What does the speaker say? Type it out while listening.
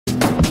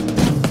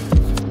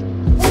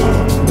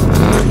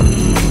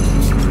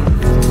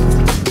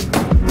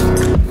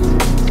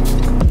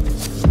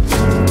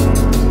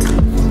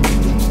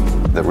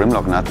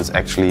nut is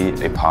actually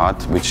a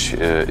part which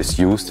is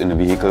used in a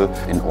vehicle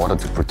in order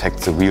to protect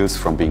the wheels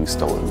from being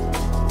stolen.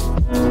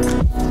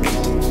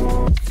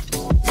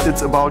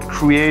 It's about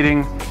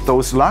creating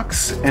those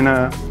lugs in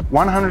a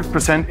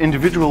 100%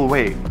 individual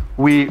way.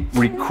 We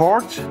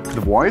record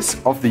the voice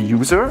of the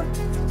user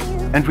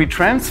and we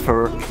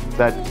transfer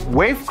that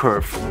wave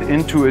curve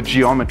into a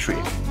geometry.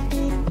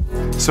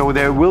 So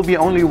there will be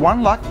only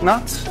one lug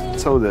nut,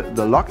 so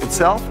the lug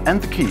itself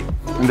and the key.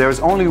 And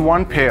there's only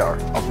one pair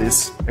of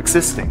this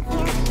existing.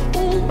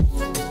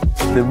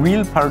 The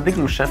real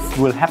paradigm shift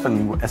will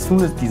happen as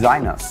soon as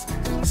designers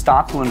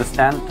start to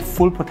understand the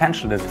full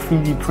potential that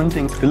 3D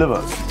printing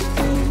delivers.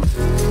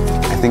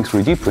 I think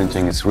 3D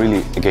printing is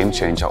really a game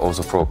changer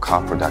also for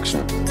car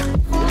production.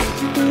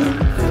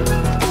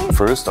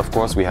 First, of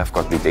course, we have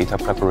got the data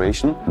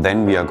preparation.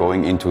 Then we are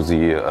going into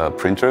the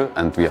printer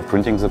and we are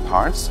printing the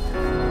parts.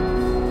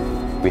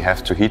 We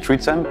have to heat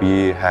treat them.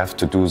 We have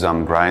to do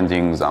some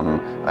grinding, some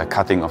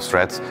cutting of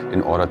threads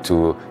in order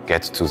to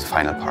get to the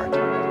final part.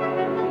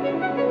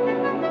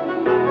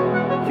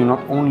 You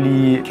not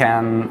only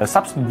can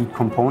substitute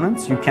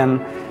components, you can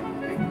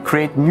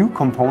create new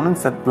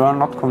components that were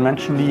not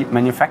conventionally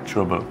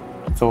manufacturable.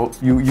 So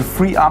you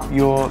free up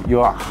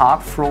your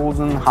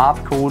hard-frozen,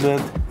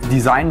 hard-coded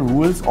design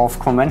rules of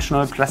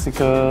conventional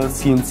classical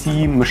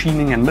CNC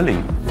machining and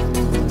milling.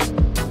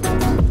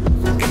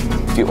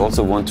 We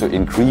also want to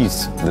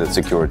increase the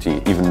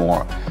security even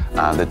more.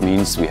 That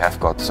means we have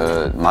got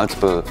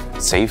multiple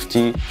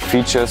safety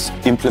features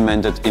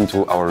implemented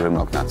into our rim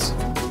lock nuts.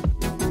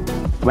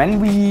 When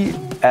we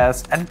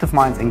as Additive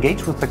Minds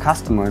engage with the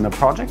customer in a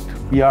project,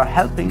 we are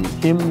helping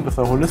him with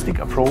a holistic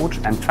approach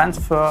and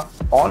transfer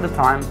all the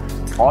time,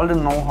 all the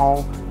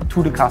know-how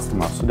to the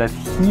customer so that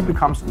he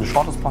becomes in the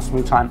shortest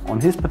possible time on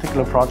his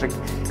particular project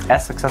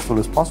as successful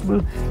as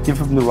possible, give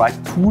him the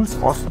right tools,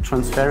 also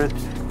transfer it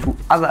to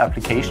other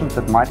applications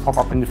that might pop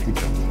up in the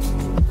future.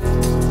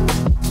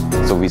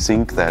 So we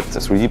think that the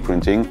 3D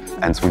printing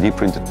and 3D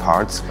printed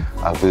parts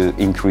will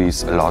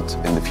increase a lot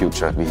in the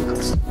future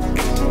vehicles.